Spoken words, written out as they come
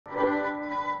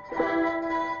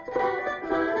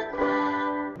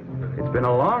It's been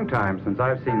a long time since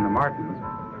I've seen the Martins.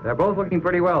 They're both looking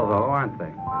pretty well, though, aren't they?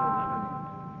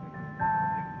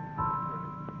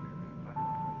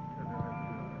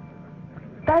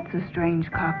 That's a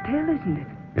strange cocktail, isn't it?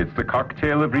 It's the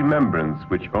cocktail of remembrance,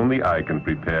 which only I can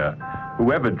prepare.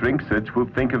 Whoever drinks it will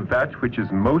think of that which is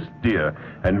most dear,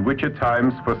 and which at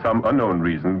times, for some unknown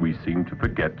reason, we seem to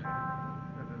forget.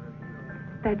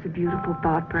 That's a beautiful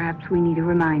thought. Perhaps we need a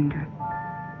reminder.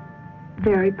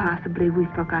 Very possibly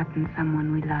we've forgotten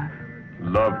someone we love.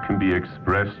 Love can be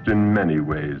expressed in many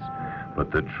ways,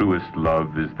 but the truest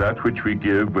love is that which we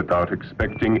give without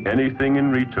expecting anything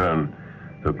in return.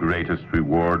 The greatest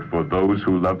reward for those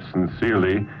who love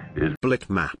sincerely is Split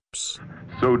Maps.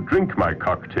 So drink my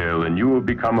cocktail and you will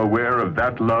become aware of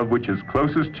that love which is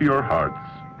closest to your hearts.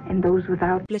 And those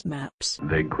without Split Maps.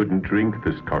 They couldn't drink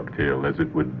this cocktail as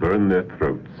it would burn their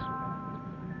throats.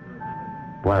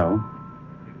 Well,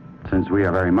 since we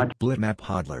are very much Split Map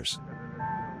hodlers.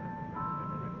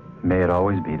 may it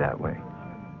always be that way.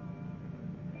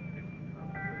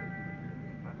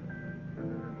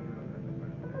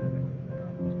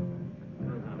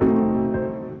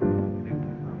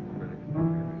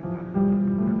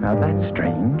 Now that's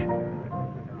strange.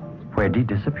 Where'd he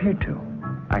disappear to?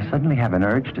 I suddenly have an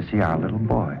urge to see our little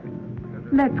boy.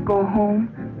 Let's go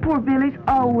home. Poor Billy's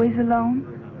always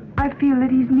alone. I feel that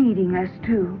he's needing us,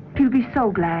 too. He'll be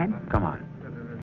so glad. Come on.